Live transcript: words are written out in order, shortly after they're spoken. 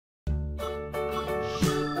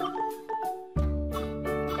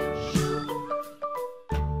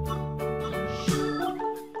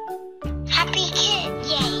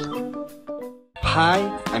Hi,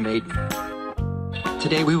 I'm Aiden.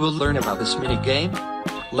 Today we will learn about this mini game.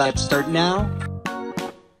 Let's start now.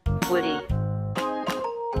 Woody.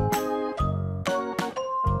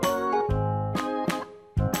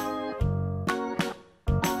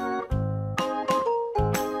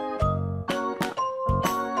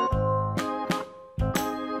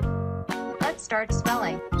 Let's start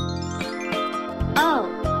spelling. O.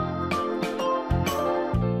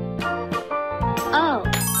 O.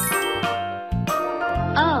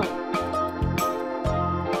 O.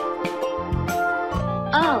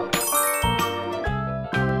 O.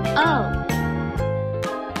 O.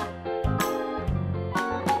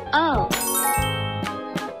 O.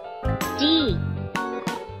 D.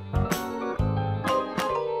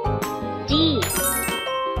 D.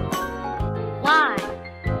 Y.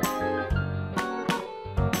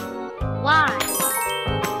 Y.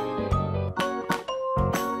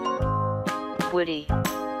 Woody.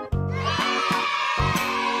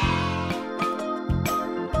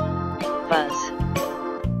 Buzz.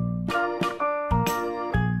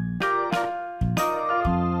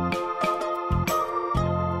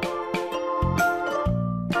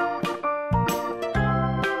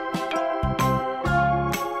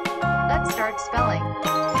 Let's start spelling.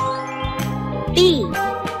 B.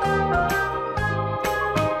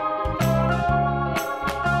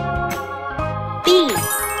 B.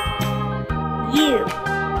 U.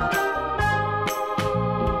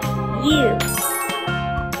 U.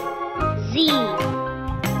 Z.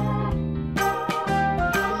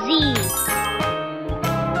 Z.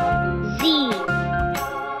 Z.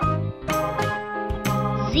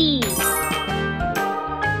 Z.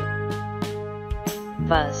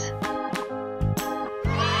 Buzz.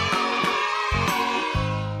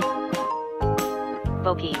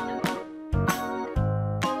 Bogey.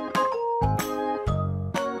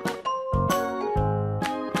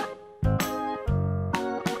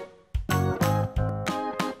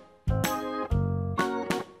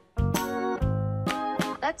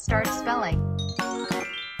 Let's start spelling.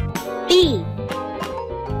 B.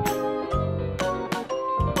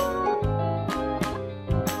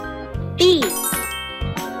 B.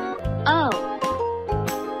 O.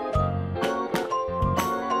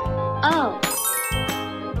 O.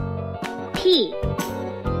 P.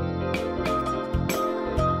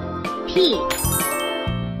 P.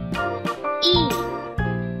 E.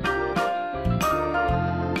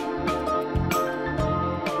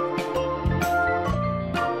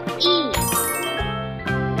 E.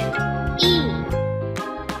 E.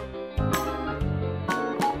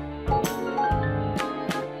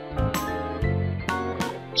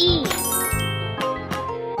 E.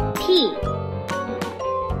 P.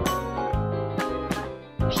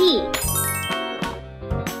 P.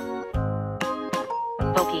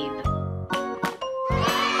 Bogey.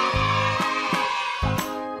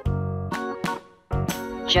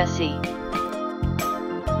 Jesse.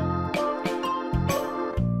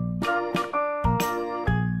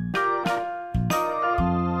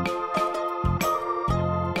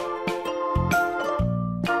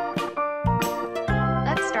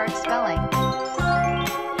 Let's start spelling.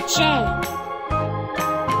 J.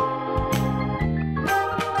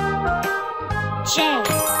 J.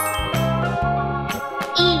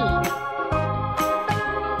 E.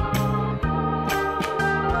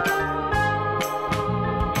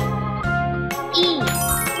 E.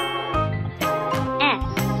 S.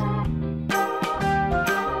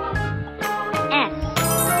 S.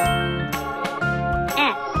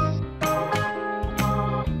 S.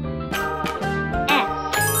 S.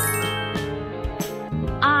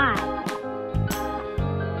 I.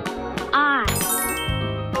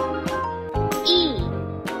 E.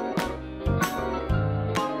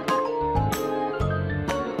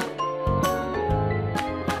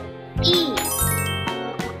 E.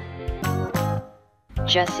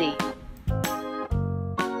 Jesse.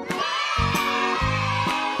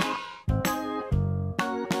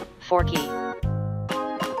 Forky.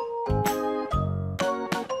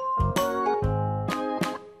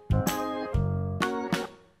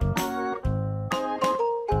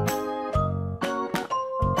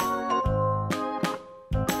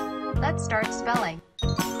 Let's start spelling.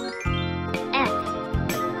 F.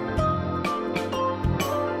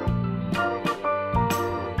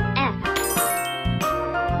 F.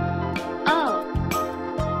 O.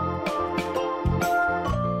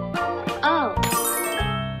 O.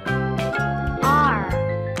 R.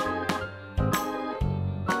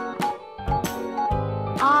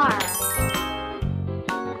 R.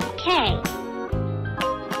 K.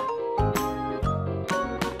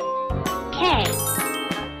 K.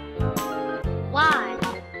 Y.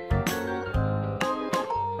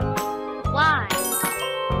 Y.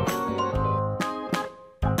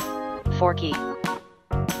 Forky.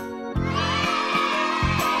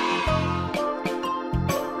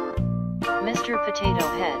 Mr. Potato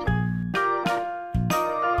Head.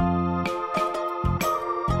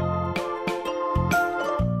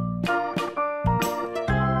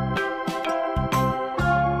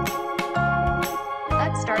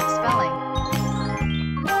 Let's start spelling.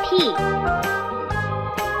 P.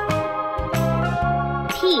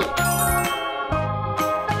 P.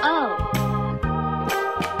 O.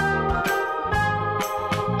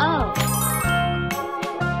 O.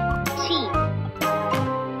 T.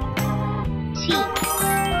 T.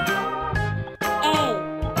 A.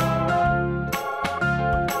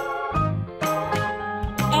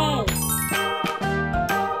 A.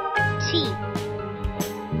 T.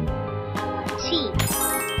 T.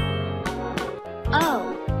 O.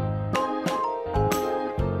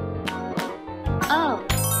 O.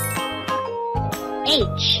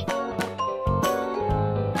 H.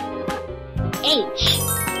 H.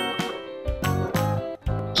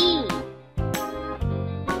 E.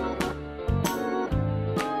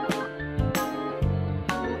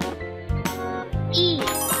 E.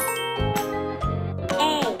 A.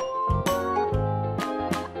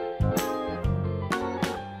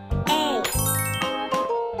 A.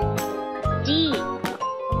 D.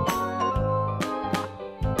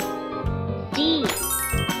 D.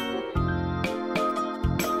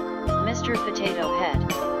 Mr. Potato Head.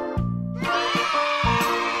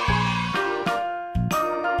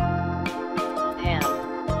 Pam.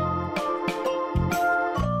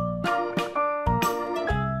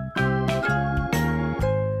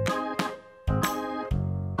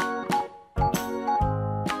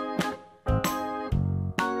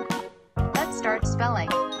 Let's start spelling.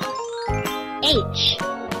 H.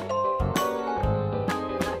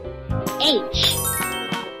 H.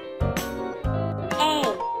 A. A.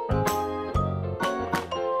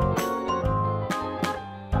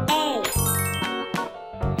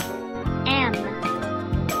 M.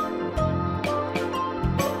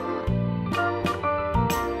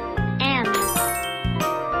 M. M.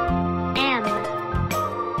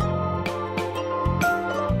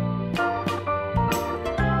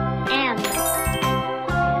 M.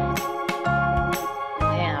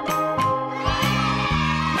 Pam.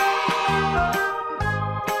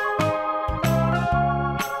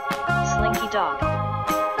 Slinky Dog.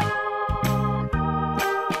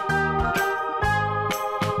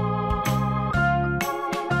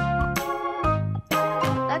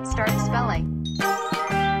 Let's start spelling.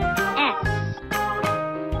 S.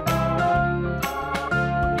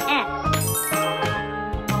 S.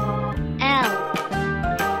 L.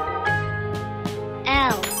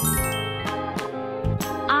 L.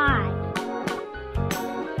 I.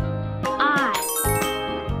 I.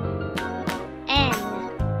 N.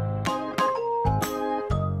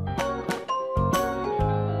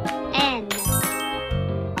 N.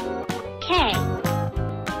 K.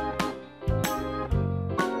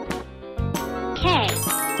 K.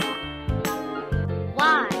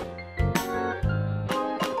 Y.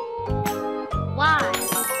 Y.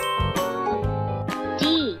 D.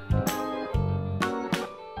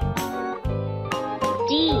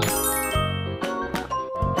 D.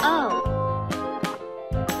 O.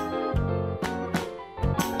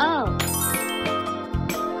 O.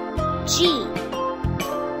 G.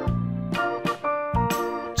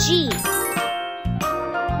 G.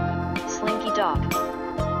 Slinky Dog.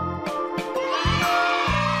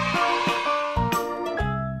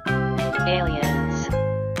 Aliens.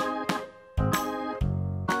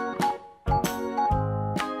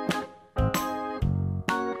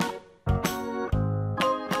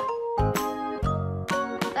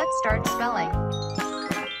 Let's start spelling.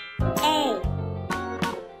 A.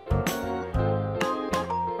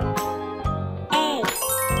 A.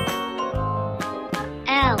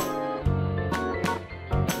 L.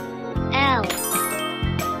 L.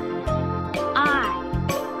 I.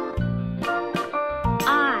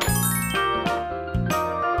 I.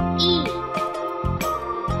 E.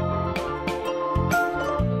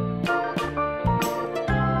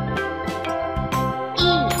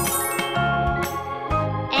 E.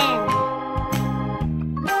 N.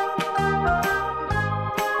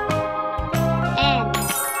 N.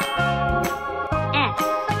 S.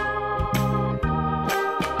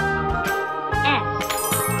 S.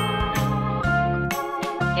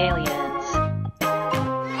 Aliens.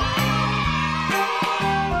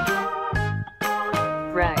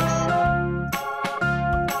 Rex.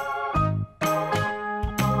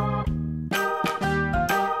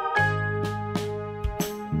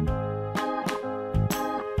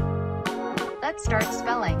 Let's start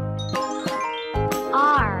spelling.